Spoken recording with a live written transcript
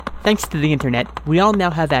Thanks to the internet, we all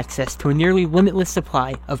now have access to a nearly limitless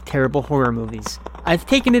supply of terrible horror movies. I've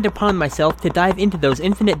taken it upon myself to dive into those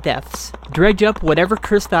infinite depths, dredge up whatever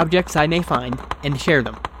cursed objects I may find, and share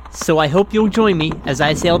them. So I hope you'll join me as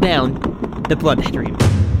I sail down the bloodstream.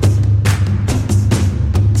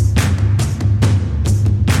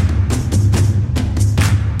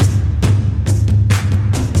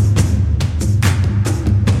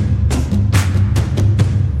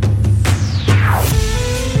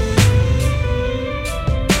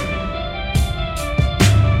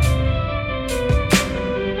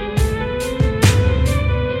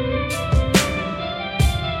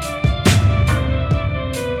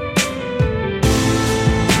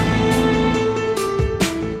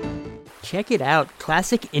 Check it out,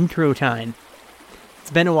 classic intro time. It's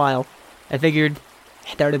been a while. I figured,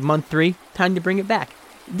 started month 3, time to bring it back.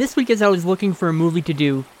 This week as I was looking for a movie to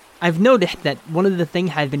do, I've noticed that one of the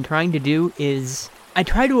things I've been trying to do is, I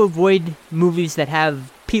try to avoid movies that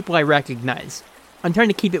have people I recognize. I'm trying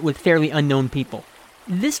to keep it with fairly unknown people.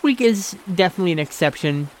 This week is definitely an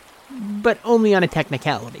exception, but only on a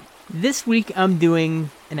technicality. This week I'm doing,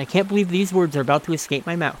 and I can't believe these words are about to escape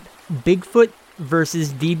my mouth, Bigfoot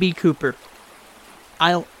versus D.B. Cooper.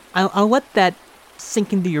 I'll let that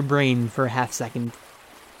sink into your brain for a half second.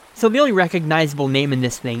 So the only recognizable name in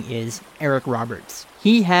this thing is Eric Roberts.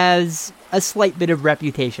 He has a slight bit of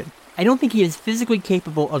reputation. I don't think he is physically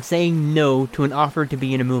capable of saying no to an offer to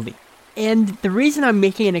be in a movie. And the reason I'm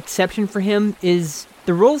making an exception for him is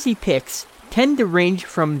the roles he picks tend to range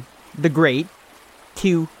from the great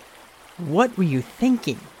to what were you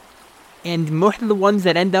thinking? And most of the ones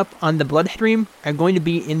that end up on the bloodstream are going to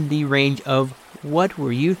be in the range of what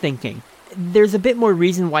were you thinking? There's a bit more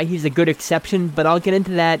reason why he's a good exception, but I'll get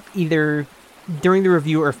into that either during the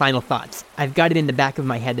review or final thoughts. I've got it in the back of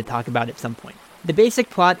my head to talk about at some point. The basic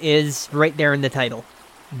plot is right there in the title.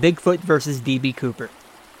 Bigfoot versus D.B. Cooper.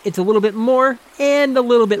 It's a little bit more and a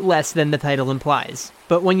little bit less than the title implies.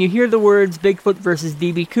 But when you hear the words Bigfoot versus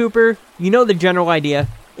D.B. Cooper, you know the general idea.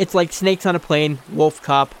 It's like snakes on a plane, wolf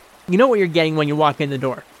cop. You know what you're getting when you walk in the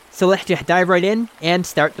door. So let's just dive right in and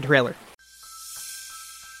start the trailer.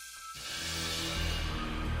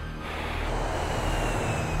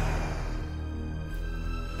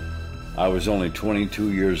 I was only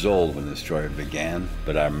 22 years old when this story began,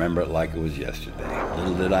 but I remember it like it was yesterday.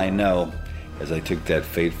 Little did I know, as I took that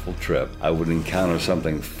fateful trip, I would encounter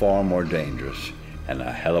something far more dangerous and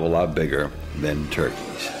a hell of a lot bigger than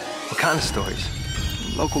turkeys. What kind of stories?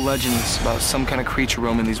 Local legends about some kind of creature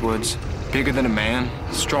roaming these woods. Bigger than a man,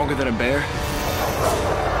 stronger than a bear.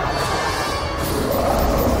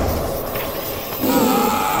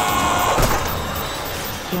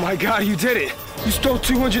 Oh my God, you did it! You stole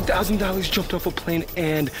 $200,000, jumped off a plane,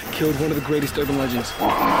 and killed one of the greatest urban legends.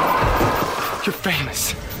 You're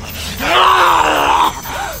famous.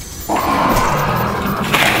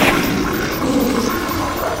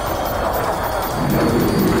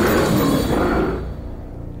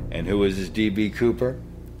 And who is this D.B. Cooper?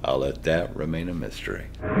 I'll let that remain a mystery.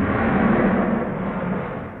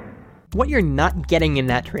 What you're not getting in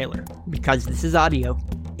that trailer, because this is audio,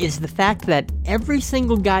 is the fact that every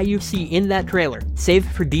single guy you see in that trailer, save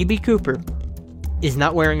for D.B. Cooper, is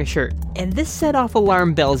not wearing a shirt. And this set off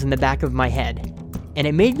alarm bells in the back of my head. And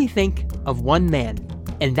it made me think of one man.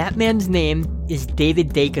 And that man's name is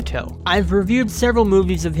David DeCoteau. I've reviewed several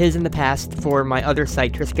movies of his in the past for my other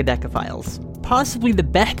site, Triskaideka Files. Possibly the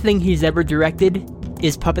best thing he's ever directed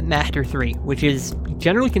is Puppet Master 3, which is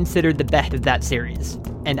generally considered the best of that series.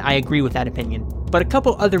 And I agree with that opinion. But a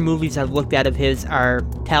couple other movies I've looked at of his are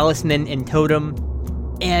Talisman and Totem,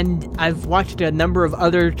 and I've watched a number of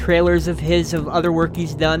other trailers of his, of other work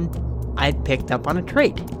he's done. I picked up on a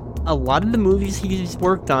trait. A lot of the movies he's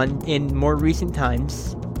worked on in more recent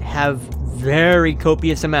times have very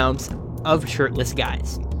copious amounts of shirtless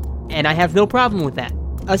guys. And I have no problem with that.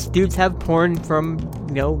 Us dudes have porn from,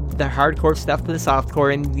 the hardcore stuff to the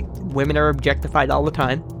softcore, and women are objectified all the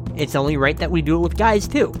time. It's only right that we do it with guys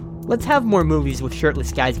too. Let's have more movies with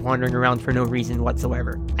shirtless guys wandering around for no reason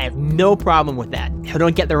whatsoever. I have no problem with that, so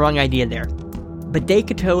don't get the wrong idea there. But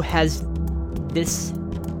DeCoteau has this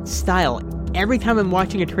style. Every time I'm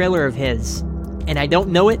watching a trailer of his, and I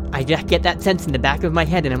don't know it, I just get that sense in the back of my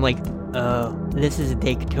head, and I'm like, oh, this is a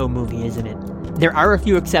DeCoteau movie, isn't it? There are a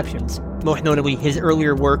few exceptions, most notably his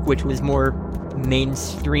earlier work, which was more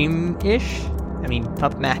mainstream-ish. I mean,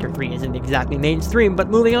 Puppet Master 3 isn't exactly mainstream, but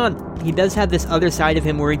moving on. He does have this other side of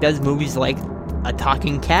him where he does movies like A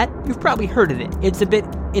Talking Cat. You've probably heard of it. It's a bit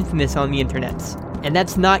infamous on the internets. And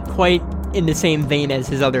that's not quite in the same vein as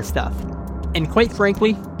his other stuff. And quite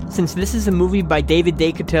frankly, since this is a movie by David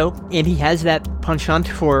DeCoteau, and he has that penchant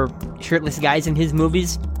for shirtless guys in his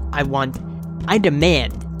movies, I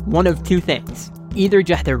demand one of two things. Either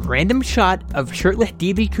just a random shot of shirtless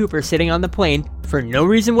D.B. Cooper sitting on the plane for no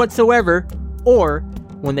reason whatsoever, or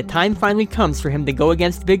when the time finally comes for him to go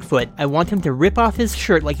against Bigfoot, I want him to rip off his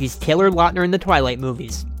shirt like he's Taylor Lautner in the Twilight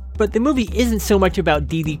movies. But the movie isn't so much about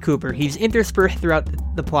D.B. Cooper, he's interspersed throughout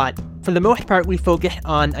the plot. For the most part, we focus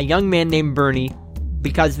on a young man named Bernie.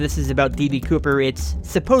 Because this is about D.B. Cooper, it's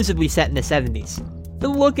supposedly set in the 70s. The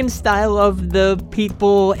look and style of the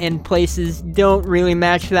people and places don't really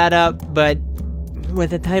match that up, but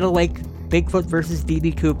with a title like Bigfoot vs.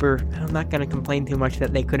 D.B. Cooper, I'm not gonna complain too much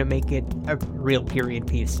that they couldn't make it a real period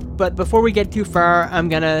piece. But before we get too far, I'm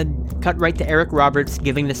gonna cut right to Eric Roberts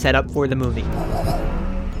giving the setup for the movie.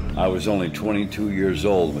 I was only 22 years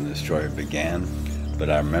old when this story began, but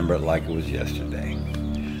I remember it like it was yesterday.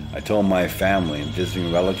 I told my family and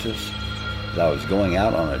visiting relatives that I was going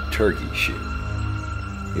out on a turkey shoot.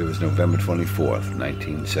 It was November 24th,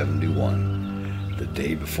 1971, the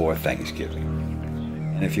day before Thanksgiving.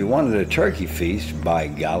 And if you wanted a turkey feast, by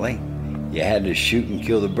golly, you had to shoot and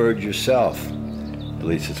kill the bird yourself. At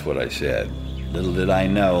least that's what I said. Little did I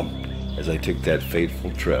know, as I took that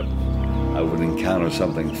fateful trip, I would encounter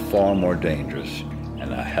something far more dangerous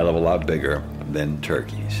and a hell of a lot bigger than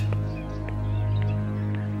turkeys.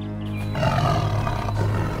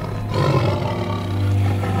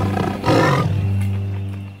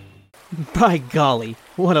 By golly,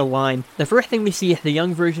 what a line. The first thing we see is the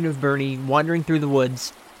young version of Bernie wandering through the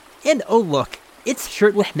woods. And oh look, it's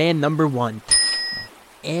shirtless man number 1.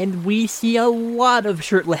 And we see a lot of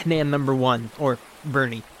shirtless man number 1, or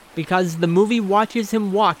Bernie, because the movie watches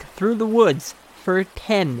him walk through the woods for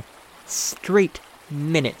 10 straight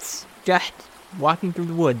minutes. Just walking through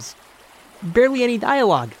the woods. Barely any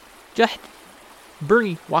dialogue. Just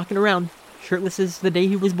Bernie walking around, shirtless as the day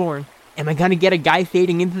he was born. Am I gonna get a guy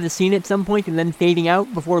fading into the scene at some point and then fading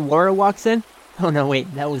out before Laura walks in? Oh no,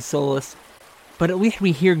 wait, that was soulless. But at least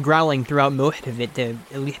we hear growling throughout most of it to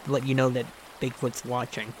at least let you know that Bigfoot's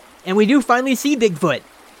watching. And we do finally see Bigfoot!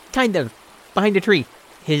 Kind of. Behind a tree.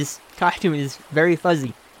 His costume is very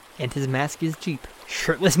fuzzy, and his mask is cheap.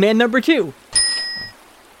 Shirtless man number 2!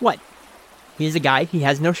 What? He's a guy, he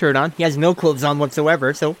has no shirt on, he has no clothes on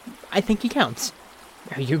whatsoever, so I think he counts.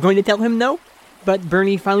 Are you going to tell him no? But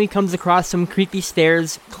Bernie finally comes across some creepy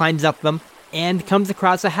stairs, climbs up them, and comes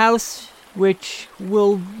across a house, which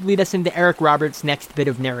will lead us into Eric Roberts' next bit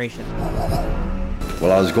of narration.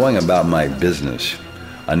 While I was going about my business,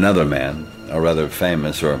 another man, a rather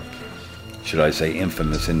famous, or should I say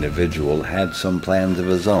infamous individual, had some plans of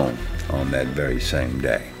his own on that very same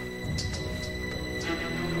day.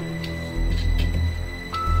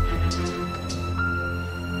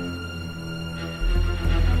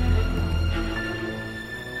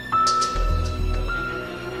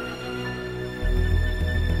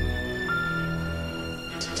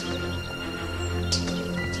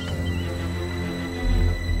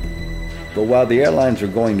 But while the airlines were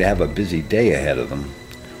going to have a busy day ahead of them,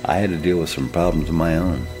 I had to deal with some problems of my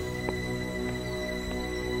own.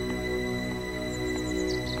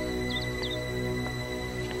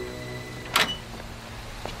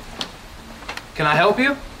 Can I help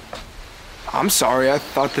you? I'm sorry, I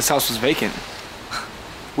thought this house was vacant.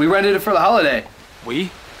 We rented it for the holiday. We?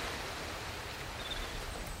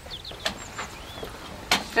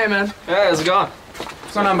 Hey, man. Hey, how's it going?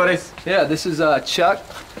 What's going on, buddies? Yeah, this is Chuck,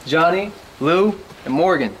 Johnny, Lou, and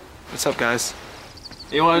Morgan. What's up, guys?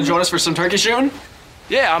 You want to join us for some turkey shooting?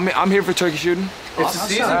 Yeah, I'm here for turkey shooting. It's the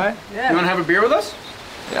season. All right. Yeah. You want to have a beer with us?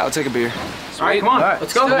 Yeah, I'll take a beer. All right, come on.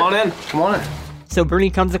 Let's go. Come on in. Come on in. So Bernie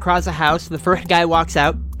comes across a house, the first guy walks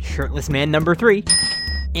out, shirtless man number 3.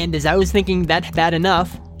 And as I was thinking that's bad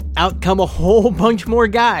enough, out come a whole bunch more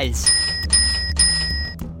guys.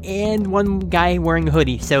 And one guy wearing a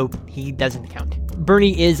hoodie, so he doesn't count.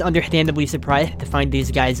 Bernie is understandably surprised to find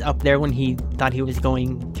these guys up there when he thought he was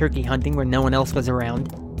going turkey hunting where no one else was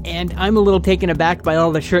around. And I'm a little taken aback by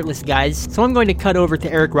all the shirtless guys, so I'm going to cut over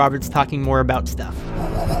to Eric Roberts talking more about stuff.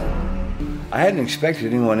 I hadn't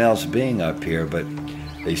expected anyone else being up here, but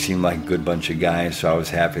they seemed like a good bunch of guys, so I was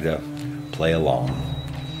happy to play along.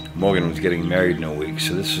 Morgan was getting married in a week,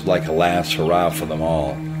 so this was like a last hurrah for them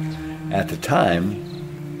all. At the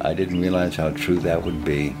time, I didn't realize how true that would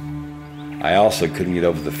be. I also couldn't get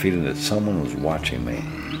over the feeling that someone was watching me.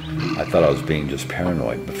 I thought I was being just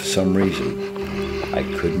paranoid, but for some reason, I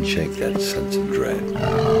couldn't shake that sense of dread.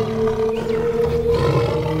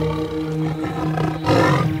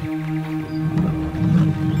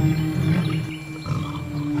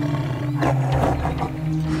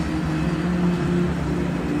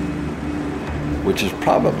 which is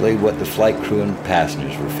probably what the flight crew and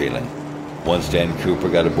passengers were feeling. Once Dan Cooper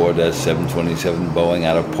got aboard that 727 Boeing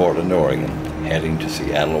out of Portland, Oregon, heading to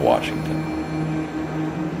Seattle, Washington.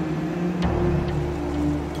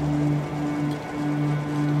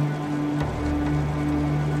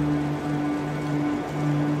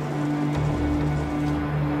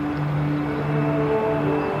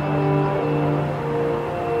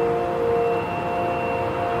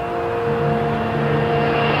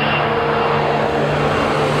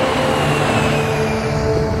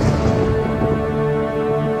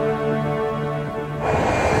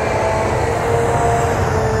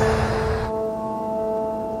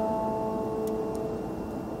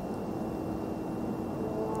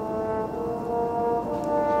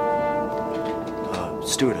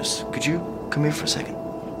 Stewardess, could you come here for a second?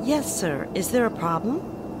 Yes, sir. Is there a problem?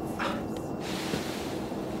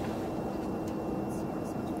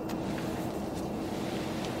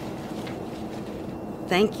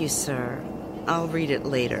 Thank you, sir. I'll read it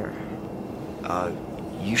later.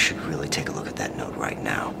 You should really take a look at that note right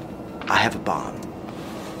now. I have a bomb.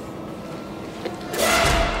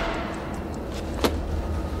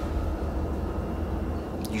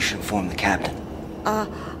 You should inform the captain.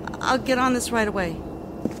 I'll get on this right away.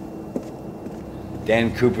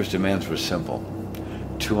 Dan Cooper's demands were simple.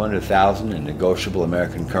 $200,000 in negotiable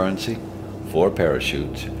American currency, 4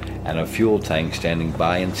 parachutes, and a fuel tank standing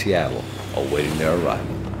by in Seattle, awaiting their arrival.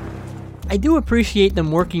 I do appreciate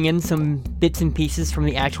them working in some bits and pieces from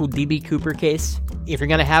the actual D.B. Cooper case. If you're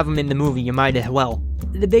gonna have them in the movie, you might as well.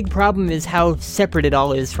 The big problem is how separate it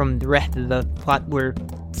all is from the rest of the plot we're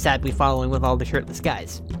sadly following with all the shirtless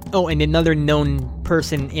guys. Oh, and another known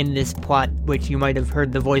person in this plot, which you might have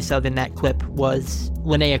heard the voice of in that clip, was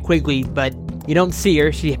Linnea Quigley, but you don't see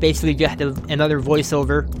her. She basically just had another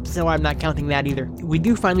voiceover, so I'm not counting that either. We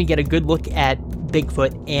do finally get a good look at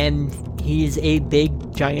Bigfoot, and he's a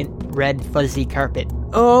big, giant, red, fuzzy carpet.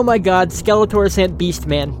 Oh my god, Skeletor sent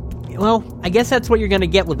Beastman. Well, I guess that's what you're gonna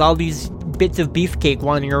get with all these bits of beefcake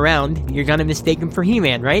wandering around. You're gonna mistake him for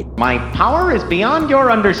He-Man, right? My power is beyond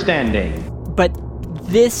your understanding. But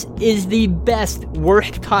this is the best,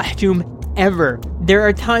 worst costume ever. There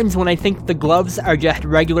are times when I think the gloves are just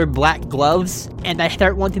regular black gloves, and I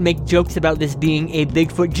start wanting to make jokes about this being a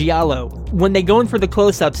Bigfoot giallo. When they go in for the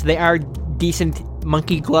close-ups, they are decent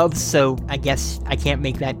monkey gloves, so I guess I can't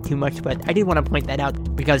make that too much, but I did want to point that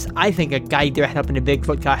out, because I think a guy dressed up in a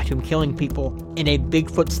Bigfoot costume killing people in a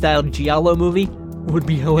Bigfoot-style giallo movie would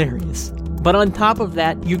be hilarious. But on top of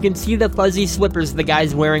that, you can see the fuzzy slippers the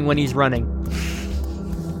guy's wearing when he's running.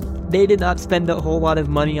 They did not spend a whole lot of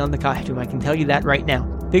money on the costume, I can tell you that right now.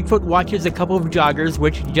 Bigfoot watches a couple of joggers,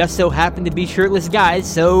 which just so happen to be shirtless guys,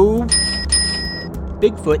 so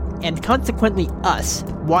Bigfoot, and consequently us,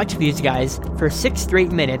 watch these guys for 6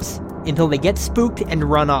 straight minutes until they get spooked and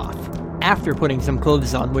run off, after putting some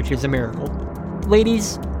clothes on, which is a miracle.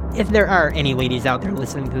 Ladies, if there are any ladies out there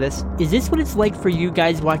listening to this, is this what it's like for you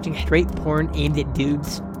guys watching straight porn aimed at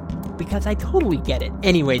dudes? Because I totally get it.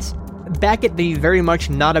 Anyways, back at the very much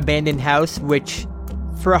not abandoned house, which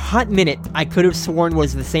for a hot minute I could have sworn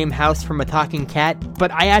was the same house from A Talking Cat,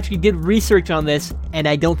 but I actually did research on this, and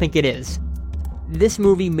I don't think it is. This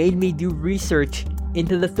movie made me do research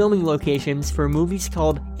into the filming locations for movies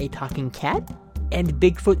called A Talking Cat and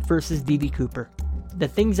Bigfoot vs. D.B. Cooper. The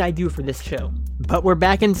things I do for this show. But we're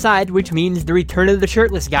back inside, which means the return of the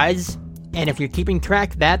shirtless guys. And if you're keeping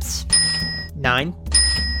track, that's 9,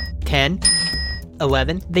 10,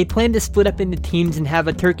 11. They plan to split up into teams and have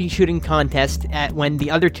a turkey shooting contest at when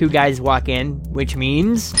the other 2 guys walk in, which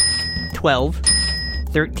means 12,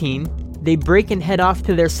 13. They break and head off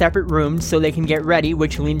to their separate rooms so they can get ready,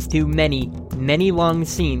 which leads to many, many long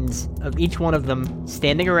scenes of each one of them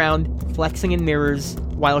standing around, flexing in mirrors,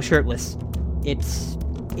 while shirtless. It's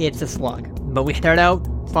a slog. But we start out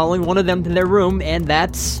following one of them to their room, and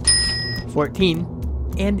that's 14.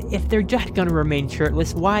 And if they're just gonna remain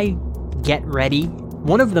shirtless, why get ready?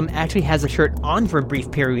 One of them actually has a shirt on for a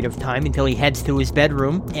brief period of time until he heads to his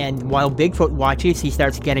bedroom, and while Bigfoot watches, he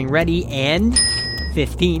starts getting ready, and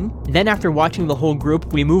 15. Then after watching the whole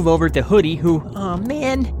group, we move over to Hoodie, who, oh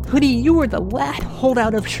man, Hoodie, you were the last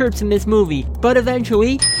holdout of shirts in this movie. But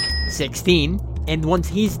eventually, 16. And once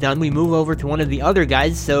he's done, we move over to one of the other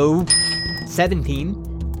guys, so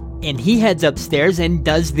 17. And he heads upstairs and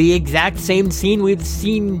does the exact same scene we've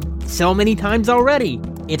seen so many times already.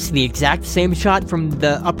 It's the exact same shot from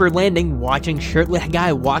the upper landing, watching shirtless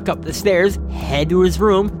guy walk up the stairs, head to his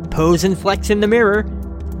room, pose and flex in the mirror.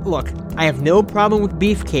 Look, I have no problem with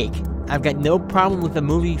Beefcake. I've got no problem with a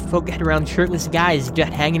movie focused around shirtless guys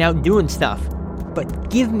just hanging out and doing stuff. But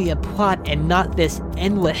give me a plot and not this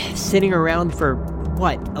endless sitting around for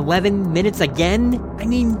what, 11 minutes again? I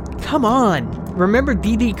mean, come on. Remember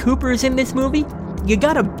D.B. Cooper's in this movie? You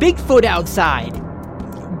got a Bigfoot outside.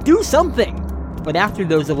 Do something. But after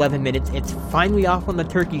those 11 minutes, it's finally off on the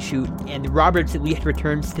turkey shoot, and Roberts at least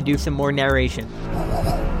returns to do some more narration.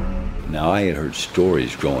 Now, I had heard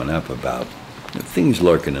stories growing up about things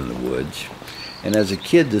lurking in the woods, and as a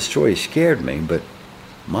kid, the story scared me, but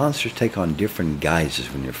monsters take on different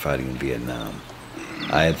guises when you're fighting in Vietnam.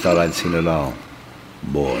 I had thought I'd seen it all.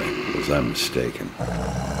 Boy, was I mistaken.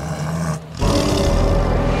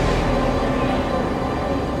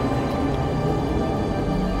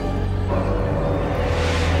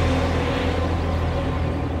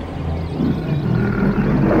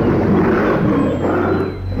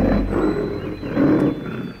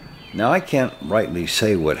 Now, I can't rightly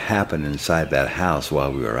say what happened inside that house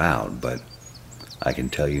while we were out, but I can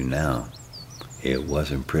tell you now, it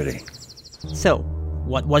wasn't pretty. So,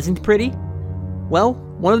 what wasn't pretty? Well,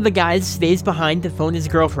 one of the guys stays behind to phone his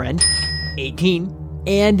girlfriend, 18,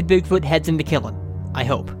 and Bigfoot heads in to kill him. I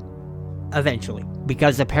hope. Eventually.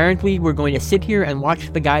 Because apparently we're going to sit here and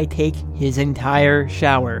watch the guy take his entire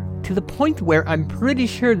shower. To the point where I'm pretty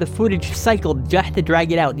sure the footage cycled just to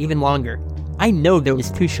drag it out even longer. I know there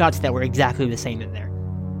was 2 shots that were exactly the same in there.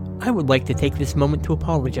 I would like to take this moment to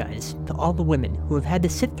apologize to all the women who have had to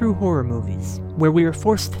sit through horror movies where we are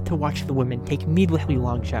forced to watch the women take needlessly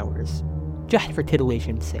long showers, just for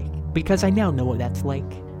titillation's sake, because I now know what that's like.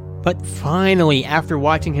 But finally, after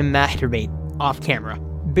watching him masturbate off camera,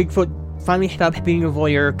 Bigfoot finally stops being a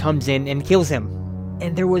voyeur, comes in, and kills him.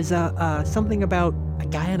 And there was something about a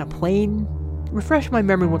guy on a plane? Refresh my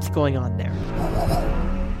memory what's going on there.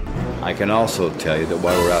 I can also tell you that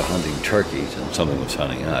while we're out hunting turkeys and something was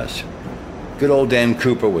hunting us, good old Dan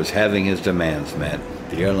Cooper was having his demands met.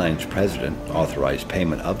 The airline's president authorized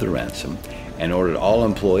payment of the ransom and ordered all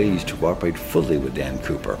employees to cooperate fully with Dan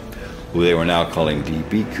Cooper, who they were now calling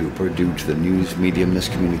D.B. Cooper due to the news media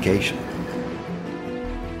miscommunication.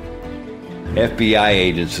 FBI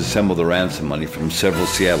agents assembled the ransom money from several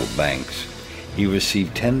Seattle banks. He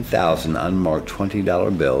received 10,000 unmarked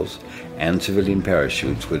 $20 bills and civilian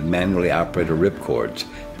parachutes with manually operated ripcords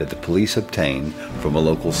that the police obtained from a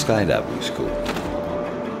local skydiving school.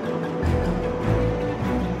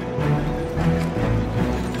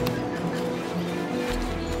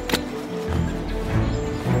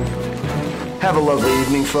 Have a lovely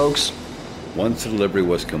evening, folks. Once the delivery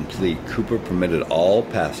was complete, Cooper permitted all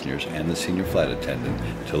passengers and the senior flight attendant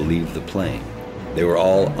to leave the plane. They were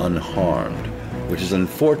all unharmed, which is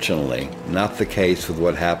unfortunately not the case with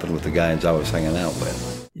what happened with the guys I was hanging out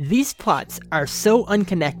with. These plots are so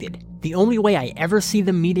unconnected. The only way I ever see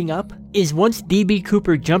them meeting up is once D.B.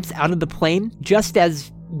 Cooper jumps out of the plane, just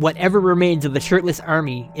as whatever remains of the shirtless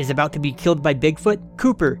army is about to be killed by Bigfoot.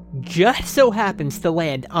 Cooper just so happens to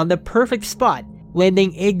land on the perfect spot,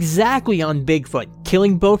 landing exactly on Bigfoot,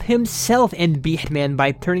 killing both himself and Beastman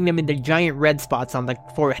by turning them into giant red spots on the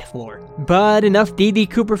forest floor. But enough D.B.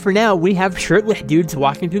 Cooper for now, we have shirtless dudes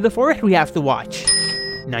walking through the forest we have to watch.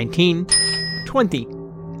 19, 20,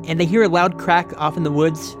 and they hear a loud crack off in the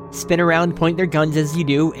woods, spin around, point their guns as you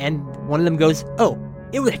do, and one of them goes, "Oh,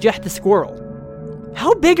 it was just a squirrel."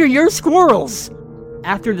 How big are your squirrels?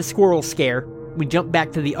 After the squirrel scare, we jump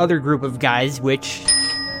back to the other group of guys, which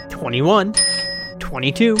 21,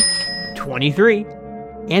 22, 23,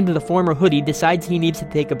 and the former hoodie decides he needs to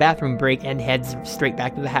take a bathroom break and heads straight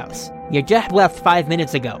back to the house. You just left 5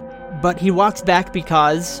 minutes ago, but he walks back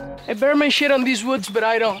because... I bear my shit on these woods, but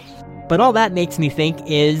I don't. But all that makes me think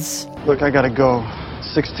is... Look, I gotta go.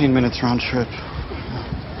 16 minutes round trip.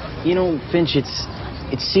 You know, Finch, it's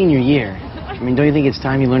senior year. I mean, don't you think it's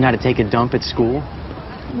time you learned how to take a dump at school?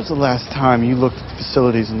 When was the last time you looked at the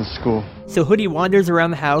facilities in the school? So Hoodie wanders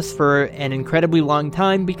around the house for an incredibly long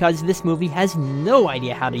time because this movie has no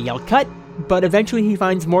idea how to yell cut, but eventually he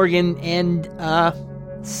finds Morgan and,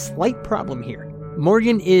 slight problem here.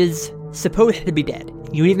 Morgan is supposed to be dead.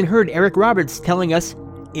 You even heard Eric Roberts telling us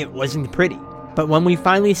it wasn't pretty. But when we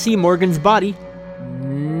finally see Morgan's body,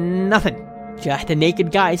 nothing. Just a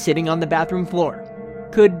naked guy sitting on the bathroom floor.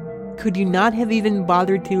 Could you not have even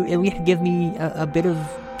bothered to at least give me a bit of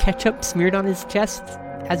ketchup smeared on his chest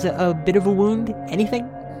as a bit of a wound? Anything?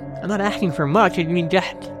 I'm not asking for much, I mean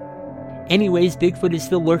just... Anyways, Bigfoot is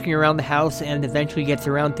still lurking around the house and eventually gets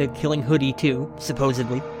around to killing Hoodie too,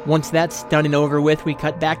 supposedly. Once that's done and over with, we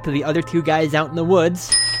cut back to the other 2 guys out in the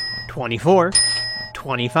woods. 24,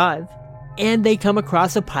 25, and they come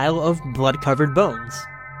across a pile of blood-covered bones.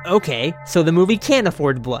 Okay, so the movie can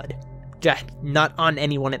afford blood. Just not on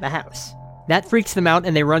anyone at the house. That freaks them out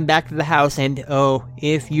and they run back to the house and, oh,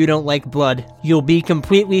 if you don't like blood, you'll be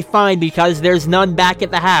completely fine because there's none back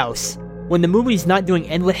at the house. When the movie's not doing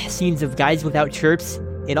endless scenes of guys without shirts,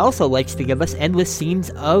 it also likes to give us endless scenes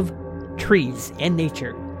of trees and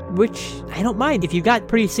nature, which I don't mind. If you've got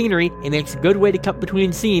pretty scenery, it makes a good way to cut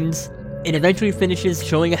between scenes. It eventually finishes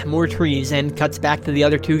showing us more trees and cuts back to the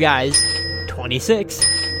other two guys. 26.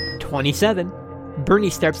 27. Bernie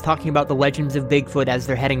starts talking about the legends of Bigfoot as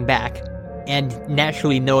they're heading back, and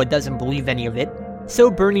naturally Noah doesn't believe any of it,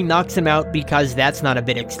 so Bernie knocks him out because that's not a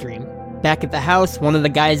bit extreme. Back at the house, one of the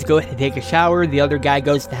guys goes to take a shower, the other guy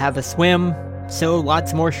goes to have a swim, so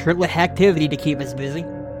lots more shirtless activity to keep us busy.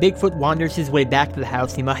 Bigfoot wanders his way back to the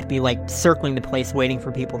house. He might be circling the place waiting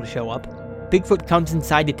for people to show up. Bigfoot comes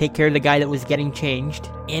inside to take care of the guy that was getting changed,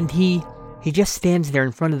 and he just stands there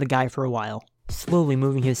in front of the guy for a while, slowly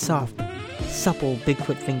moving his soft, supple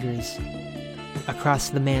Bigfoot fingers across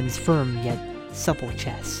the man's firm yet supple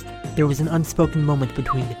chest. There was an unspoken moment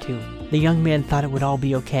between the two. The young man thought it would all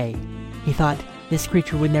be okay. He thought, this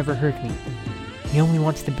creature would never hurt me. He only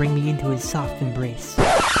wants to bring me into his soft embrace.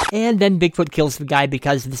 And then Bigfoot kills the guy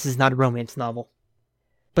because this is not a romance novel.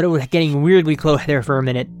 But it was getting weirdly close there for a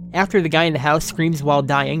minute. After the guy in the house screams while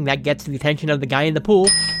dying, that gets the attention of the guy in the pool.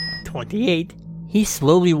 28. He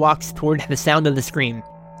slowly walks toward the sound of the scream,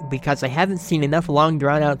 because I haven't seen enough long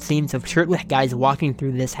drawn-out scenes of shirtless guys walking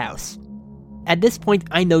through this house. At this point,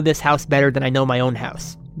 I know this house better than I know my own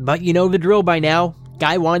house. But you know the drill by now.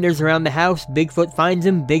 Guy wanders around the house, Bigfoot finds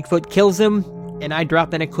him, Bigfoot kills him, and I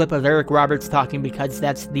drop in a clip of Eric Roberts talking because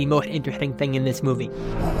that's the most interesting thing in this movie.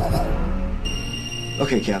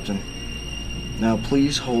 Okay, Captain. Now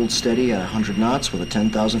please hold steady at 100 knots with a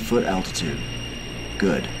 10,000-foot altitude.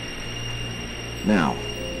 Good. Now,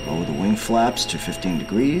 lower the wing flaps to 15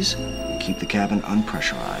 degrees and keep the cabin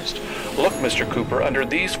unpressurized. Look, Mr. Cooper, under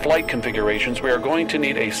these flight configurations, we are going to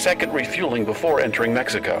need a second refueling before entering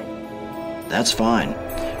Mexico. That's fine.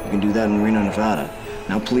 We can do that in Reno, Nevada.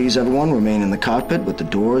 Now please, everyone, remain in the cockpit with the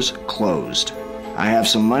doors closed. I have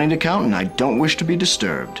some money to count and I don't wish to be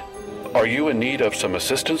disturbed. Are you in need of some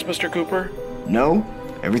assistance, Mr. Cooper? No,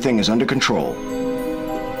 everything is under control.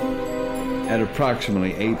 At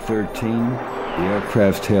approximately 8:13, the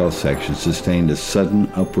aircraft's tail section sustained a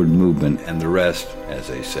sudden upward movement, and the rest, as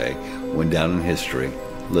they say, went down in history,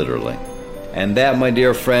 literally. And that, my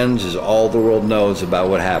dear friends, is all the world knows about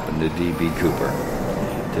what happened to D.B. Cooper.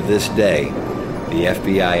 To this day, the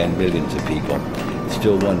FBI and millions of people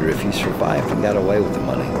still wonder if he survived and got away with the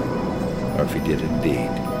money, or if he did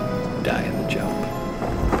indeed die in the jump.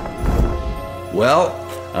 Well,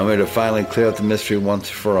 I'm here to finally clear up the mystery once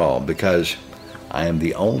for all, because I am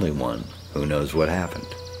the only one who knows what happened.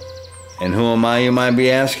 And who am I, you might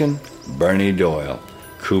be asking? Bernie Doyle,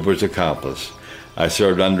 Cooper's accomplice. I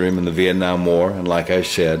served under him in the Vietnam War, and like I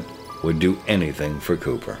said, would do anything for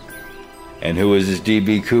Cooper. And who is this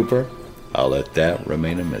D.B. Cooper? I'll let that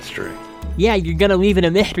remain a mystery. Yeah, you're gonna leave it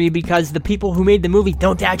a mystery because the people who made the movie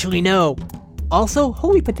don't actually know. Also,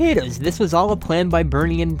 holy potatoes, this was all a plan by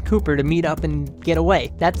Bernie and Cooper to meet up and get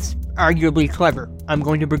away. That's arguably clever. I'm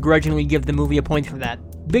going to begrudgingly give the movie a point for that.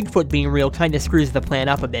 Bigfoot being real kinda screws the plan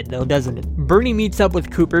up a bit though, doesn't it? Bernie meets up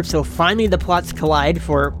with Cooper, so finally the plots collide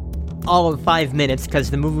for all of 5 minutes because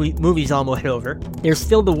the movie's almost over. There's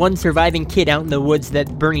still the one surviving kid out in the woods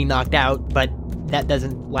that Bernie knocked out, but that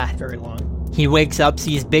doesn't last very long. He wakes up,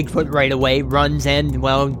 sees Bigfoot right away, runs, and,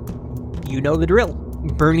 well, you know the drill.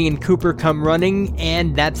 Bernie and Cooper come running,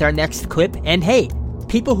 and that's our next clip. And hey,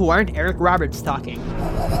 people who aren't Eric Roberts talking.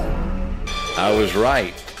 I was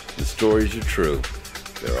right. The stories are true.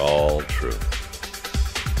 They're all true.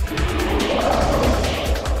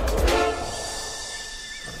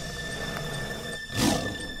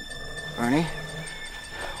 Bernie,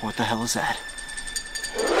 what the hell is that?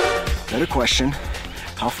 Better question.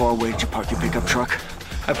 How far away did you park your pickup truck?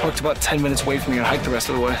 I parked about 10 minutes away from you and hiked the rest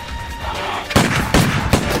of the way.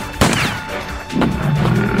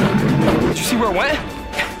 Did you see where it went?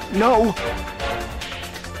 No.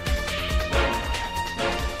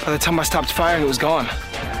 By the time I stopped firing, it was gone.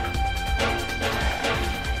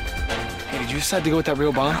 Hey, did you decide to go with that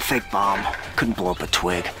real bomb? A fake bomb. Couldn't blow up a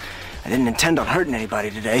twig. I didn't intend on hurting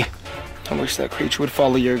anybody today. I wish that creature would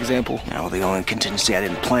follow your example. Well, the only contingency I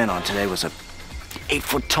didn't plan on today was a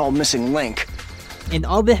 8-foot-tall missing link. And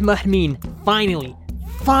all this must mean, finally,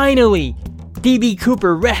 D.B.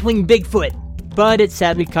 Cooper wrestling Bigfoot. But it's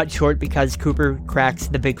sadly cut short because Cooper cracks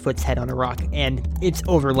the Bigfoot's head on a rock, and it's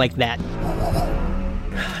over like that.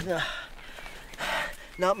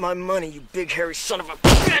 Not my money, you big hairy son of a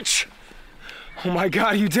bitch! Oh my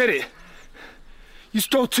God, you did it! You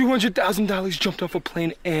stole $200,000, jumped off a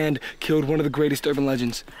plane, and killed one of the greatest urban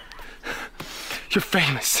legends. You're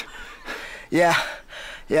famous. Yeah,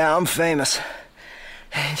 I'm famous.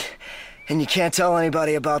 And you can't tell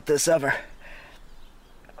anybody about this ever.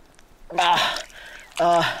 Yeah.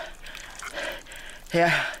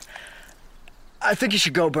 I think you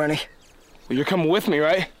should go, Bernie. Well, you're coming with me,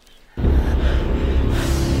 right?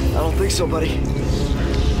 I don't think so, buddy.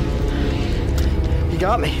 You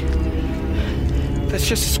got me. That's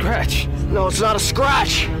just a scratch. No, it's not a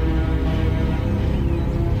scratch.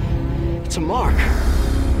 It's a mark.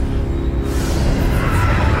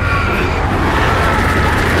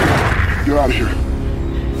 Get out of here.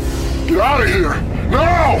 Get out of here!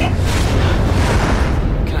 Now!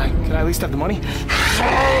 Can I at least have the money?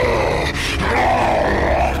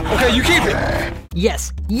 Okay, you keep it!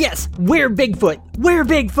 Yes, we're Bigfoot! We're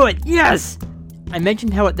Bigfoot! Yes! I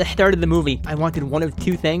mentioned how at the start of the movie, I wanted one of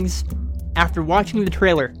two things. After watching the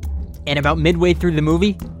trailer, and about midway through the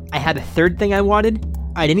movie, I had a third thing I wanted.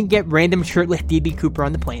 I didn't get random shirtless DB Cooper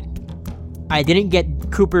on the plane. I didn't get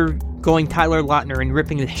Cooper going Tyler Lautner and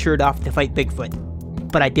ripping his shirt off to fight Bigfoot.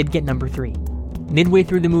 But I did get number 3. Midway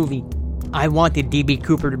through the movie, I wanted DB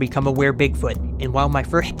Cooper to become a were Bigfoot, and while my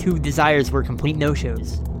first 2 desires were complete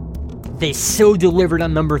no-shows, they so delivered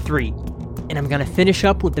on number 3. And I'm gonna finish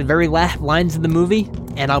up with the very last lines of the movie,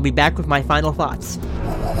 and I'll be back with my final thoughts.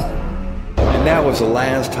 And that was the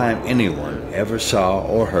last time anyone ever saw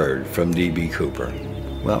or heard from D.B. Cooper.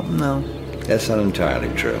 Well, no, that's not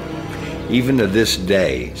entirely true. Even to this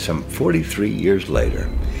day, some 43 years later,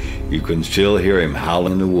 you can still hear him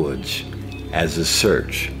howling in the woods as the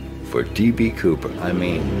search for D.B. Cooper,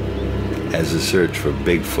 as the search for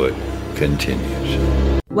Bigfoot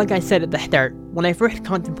continues. Like I said at the start, when I first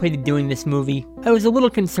contemplated doing this movie, I was a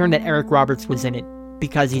little concerned that Eric Roberts was in it,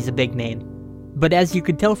 because he's a big name. But as you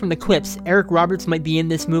could tell from the clips, Eric Roberts might be in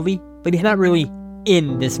this movie, but he's not really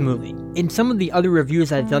in this movie. In some of the other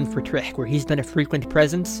reviews I've done for Trick, where he's been a frequent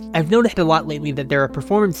presence, I've noticed a lot lately that there are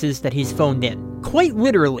performances that he's phoned in. Quite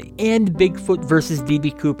literally. And Bigfoot vs.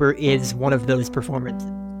 D.B. Cooper is one of those performances.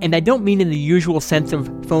 And I don't mean in the usual sense of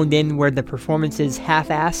phoned in where the performance is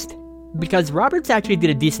half-assed, because Roberts actually did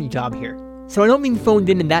a decent job here. So I don't mean phoned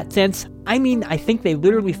in that sense, I mean I think they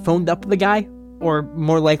literally phoned up the guy, or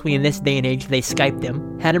more likely in this day and age, they Skyped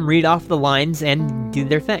him, had him read off the lines, and do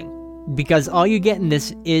their thing. Because all you get in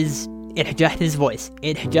this is, it's just his voice,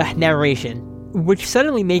 it's just narration, which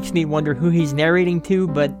suddenly makes me wonder who he's narrating to,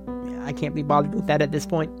 but I can't be bothered with that at this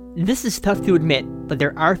point. This is tough to admit, but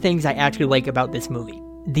there are things I actually like about this movie.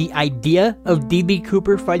 The idea of D.B.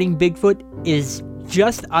 Cooper fighting Bigfoot is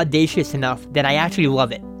just audacious enough that I actually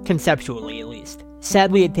love it, conceptually at least.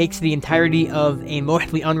 Sadly, it takes the entirety of a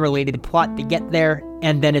mostly unrelated plot to get there,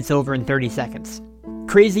 and then it's over in 30 seconds.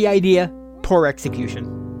 Crazy idea, poor execution.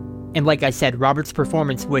 And like I said, Robert's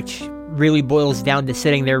performance, which really boils down to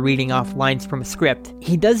sitting there reading off lines from a script,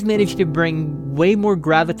 he does manage to bring way more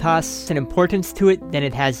gravitas and importance to it than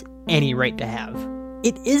it has any right to have.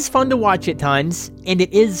 It is fun to watch at times, and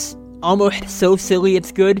it is almost so silly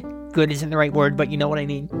it's good. Good isn't the right word, but you know what I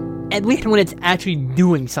mean. At least when it's actually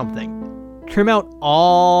doing something. Trim out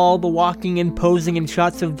all the walking and posing and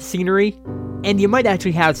shots of the scenery, and you might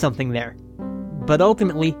actually have something there. But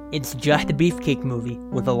ultimately, it's just a beefcake movie,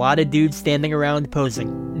 with a lot of dudes standing around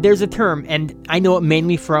posing. There's a term, and I know it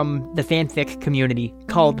mainly from the fanfic community,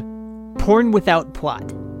 called porn without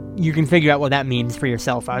plot. You can figure out what that means for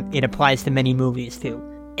yourself. It applies to many movies, too.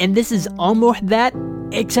 And this is almost that,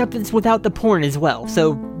 except it's without the porn as well,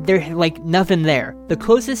 so there's, nothing there. The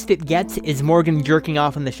closest it gets is Morgan jerking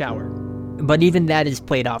off in the shower. But even that is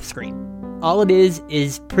played off screen. All it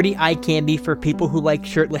is pretty eye candy for people who like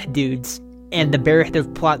shirtless dudes, and the barest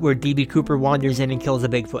of plot where D.B. Cooper wanders in and kills a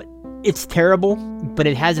Bigfoot. It's terrible, but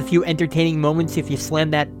it has a few entertaining moments if you slam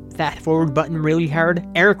that fast forward button really hard.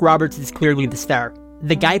 Eric Roberts is clearly the star.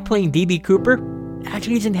 The guy playing D.B. Cooper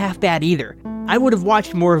actually isn't half bad either. I would have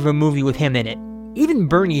watched more of a movie with him in it. Even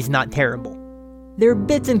Bernie's not terrible. There are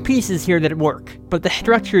bits and pieces here that work, but the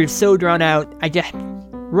structure is so drawn out, I just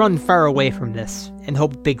run far away from this, and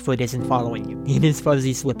hope Bigfoot isn't following you in his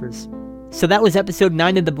fuzzy slippers. So that was episode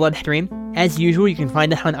 9 of The Bloodstream. As usual, you can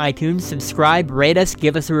find us on iTunes, subscribe, rate us,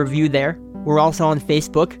 give us a review there. We're also on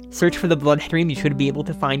Facebook. Search for The Bloodstream, you should be able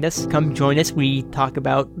to find us. Come join us, we talk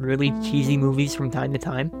about really cheesy movies from time to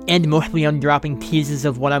time. And mostly I'm dropping teases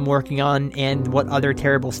of what I'm working on and what other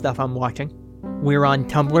terrible stuff I'm watching. We're on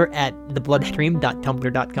Tumblr at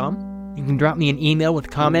thebloodstream.tumblr.com. You can drop me an email with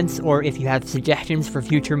comments, or if you have suggestions for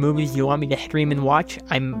future movies you want me to stream and watch,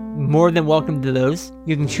 I'm more than welcome to those.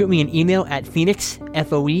 You can shoot me an email at phoenix,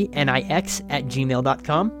 F-O-E-N-I-X,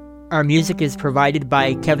 @gmail.com. Our music is provided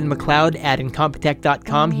by Kevin MacLeod at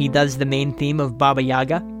Incompetech.com. He does the main theme of Baba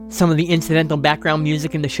Yaga. Some of the incidental background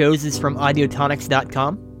music in the shows is from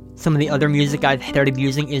Audiotonics.com. Some of the other music I've started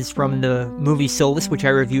using is from the movie Soulless, which I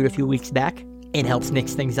reviewed a few weeks back. It helps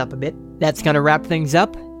mix things up a bit. That's gonna wrap things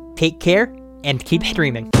up. Take care, and keep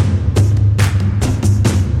streaming.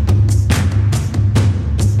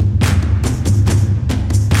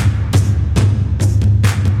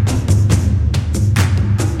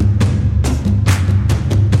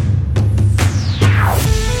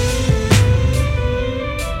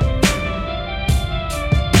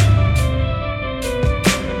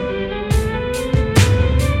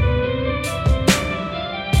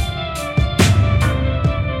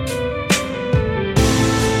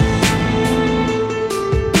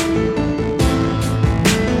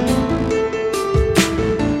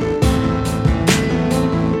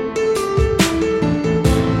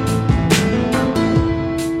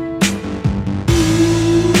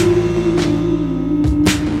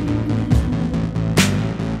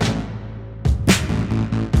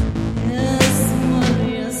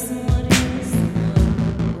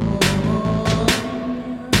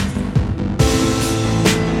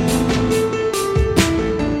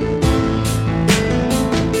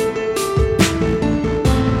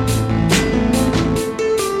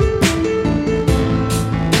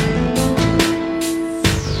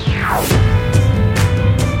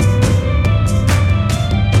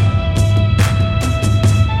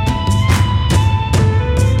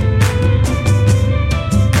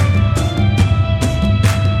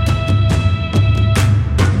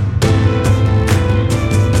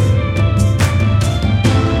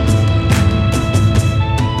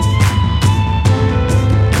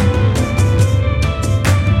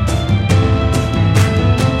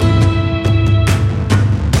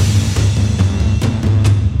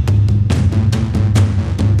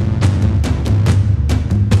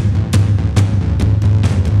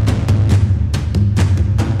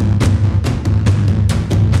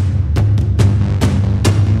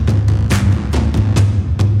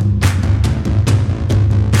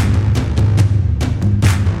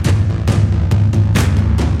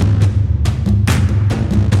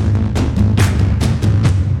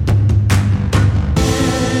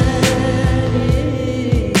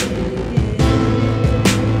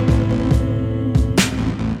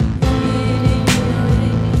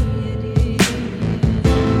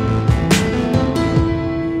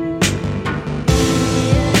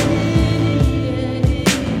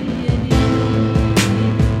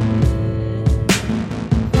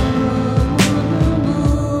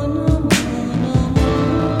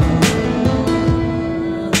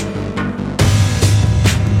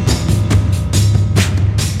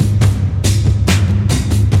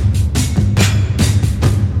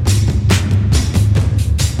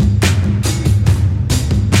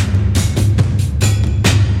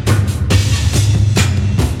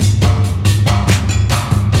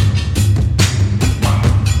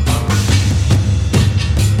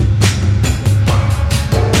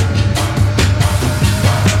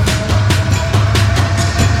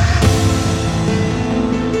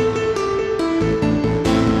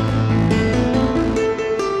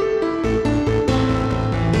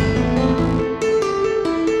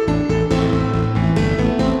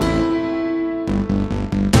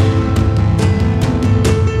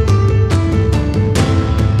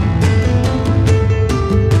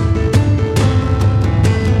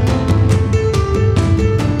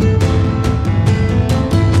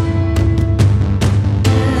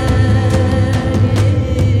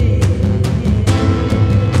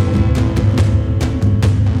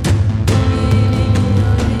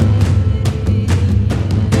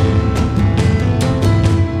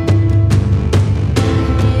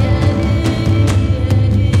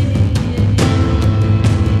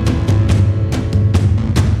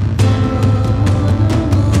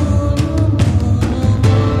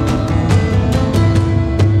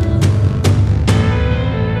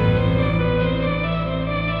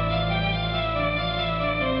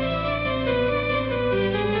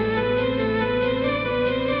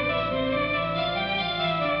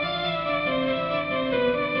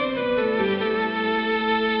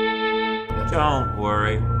 Don't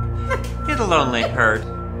worry. It'll only hurt.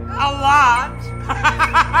 A lot.